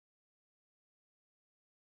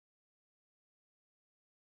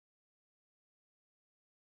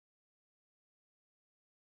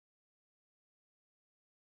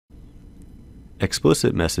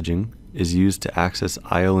Explicit messaging is used to access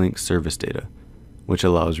IO-Link service data, which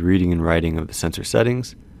allows reading and writing of the sensor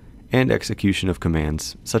settings and execution of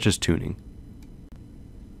commands such as tuning.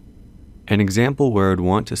 An example where I'd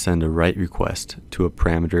want to send a write request to a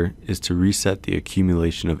parameter is to reset the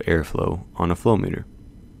accumulation of airflow on a flow meter.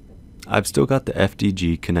 I've still got the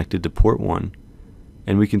FDG connected to port 1,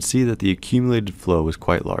 and we can see that the accumulated flow is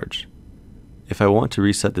quite large. If I want to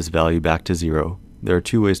reset this value back to 0, there are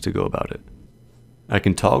two ways to go about it. I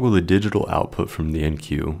can toggle the digital output from the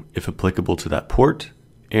NQ if applicable to that port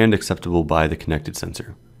and acceptable by the connected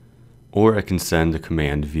sensor, or I can send a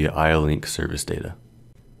command via IO-Link service data.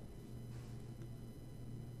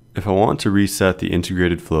 If I want to reset the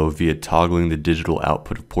integrated flow via toggling the digital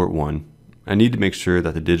output of port 1, I need to make sure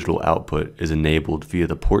that the digital output is enabled via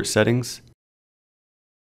the port settings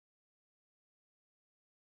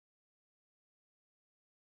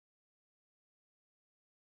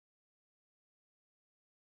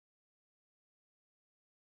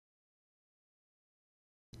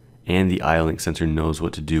and the IO-Link sensor knows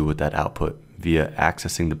what to do with that output via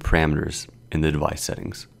accessing the parameters in the device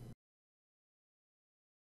settings.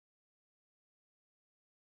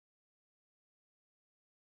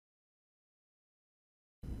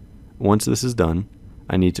 Once this is done,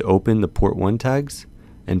 I need to open the port 1 tags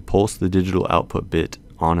and pulse the digital output bit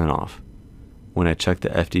on and off. When I check the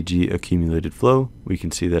FDG accumulated flow, we can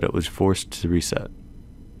see that it was forced to reset.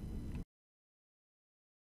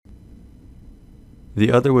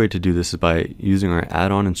 The other way to do this is by using our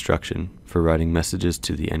add-on instruction for writing messages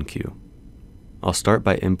to the NQ. I'll start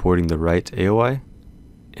by importing the write AOI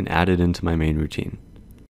and add it into my main routine.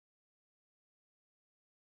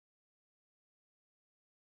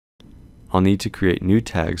 I'll need to create new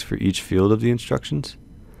tags for each field of the instructions.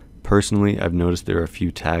 Personally, I've noticed there are a few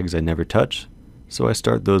tags I never touch, so I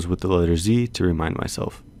start those with the letter Z to remind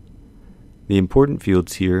myself. The important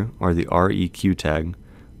fields here are the REQ tag,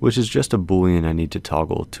 which is just a boolean I need to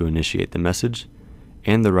toggle to initiate the message,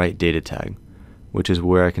 and the write data tag, which is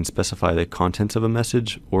where I can specify the contents of a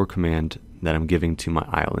message or command that I'm giving to my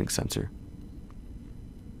IO-Link sensor.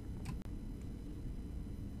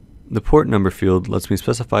 The port number field lets me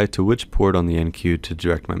specify to which port on the NQ to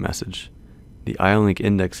direct my message. The IO-Link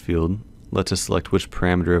index field lets us select which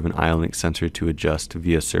parameter of an IO-Link sensor to adjust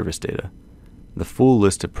via service data. The full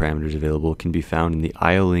list of parameters available can be found in the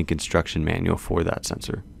IO-Link instruction manual for that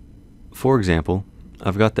sensor. For example,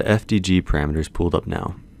 I've got the FDG parameters pulled up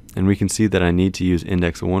now, and we can see that I need to use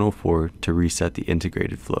index 104 to reset the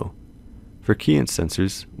integrated flow. For KEYENCE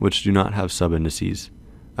sensors, which do not have subindices,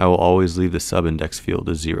 I will always leave the subindex field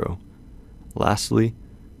as 0. Lastly,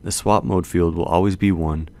 the swap mode field will always be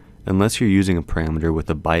 1 unless you're using a parameter with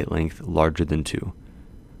a byte length larger than 2.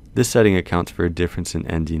 This setting accounts for a difference in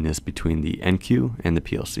endiness between the NQ and the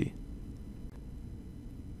PLC.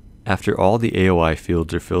 After all the AOI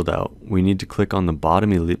fields are filled out, we need to click on the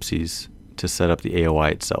bottom ellipses to set up the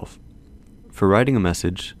AOI itself. For writing a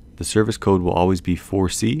message, the service code will always be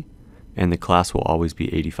 4C and the class will always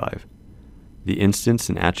be 85. The instance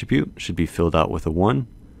and attribute should be filled out with a 1.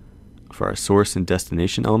 For our source and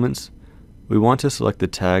destination elements, we want to select the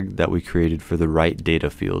tag that we created for the write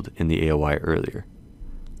data field in the AOI earlier.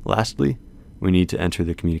 Lastly, we need to enter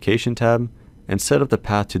the communication tab and set up the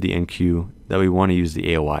path to the NQ that we want to use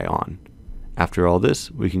the AOI on. After all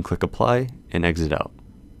this, we can click apply and exit out.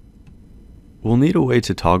 We'll need a way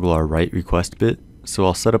to toggle our write request bit, so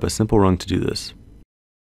I'll set up a simple rung to do this.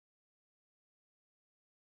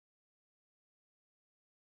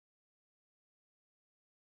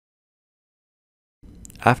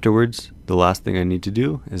 Afterwards, the last thing I need to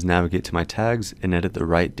do is navigate to my tags and edit the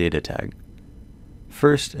write data tag.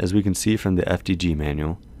 First, as we can see from the FDG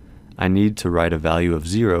manual, I need to write a value of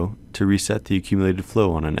 0 to reset the accumulated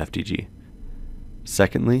flow on an FDG.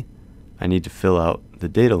 Secondly, I need to fill out the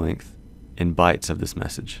data length in bytes of this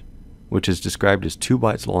message, which is described as 2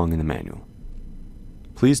 bytes long in the manual.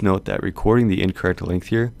 Please note that recording the incorrect length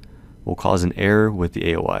here will cause an error with the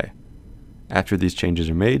AOI. After these changes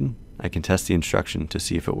are made, I can test the instruction to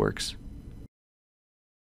see if it works.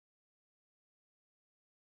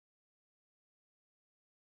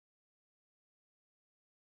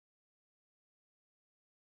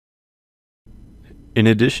 In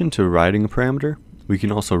addition to writing a parameter, we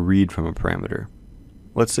can also read from a parameter.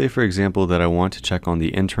 Let's say, for example, that I want to check on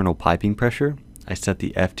the internal piping pressure I set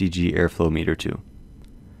the FDG airflow meter to.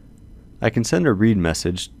 I can send a read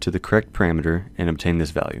message to the correct parameter and obtain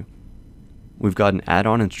this value. We've got an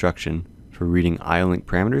add-on instruction for reading IO-Link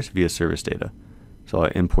parameters via service data, so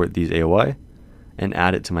I import these AOI and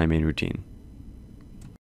add it to my main routine.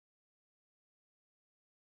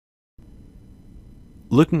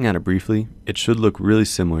 Looking at it briefly, it should look really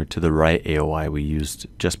similar to the write AOI we used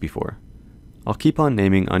just before. I'll keep on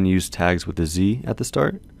naming unused tags with a Z at the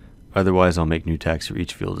start, otherwise I'll make new tags for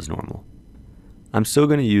each field as normal. I'm still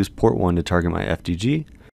going to use port 1 to target my FDG,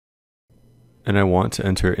 and I want to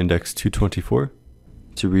enter index 224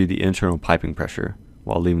 to read the internal piping pressure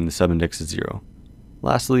while leaving the subindex at 0.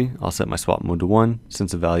 Lastly, I'll set my swap mode to 1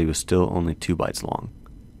 since the value is still only 2 bytes long.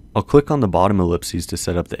 I'll click on the bottom ellipses to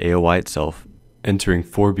set up the AOI itself, entering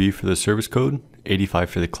 4B for the service code, 85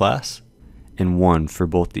 for the class, and 1 for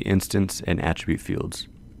both the instance and attribute fields.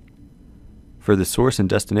 For the source and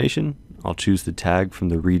destination, I'll choose the tag from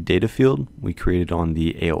the read data field we created on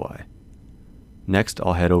the AOI. Next,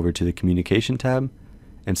 I'll head over to the communication tab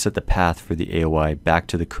and set the path for the AOI back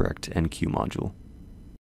to the correct NQ module.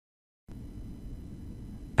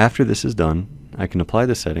 After this is done, I can apply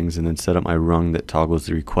the settings and then set up my rung that toggles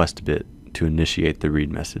the request bit to initiate the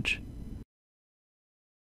read message.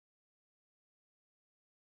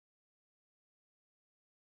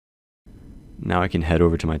 Now I can head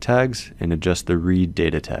over to my tags and adjust the read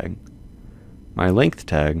data tag. My length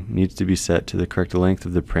tag needs to be set to the correct length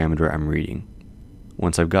of the parameter I'm reading.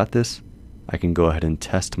 Once I've got this, I can go ahead and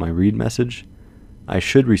test my read message. I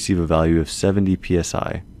should receive a value of 70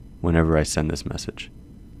 psi whenever I send this message.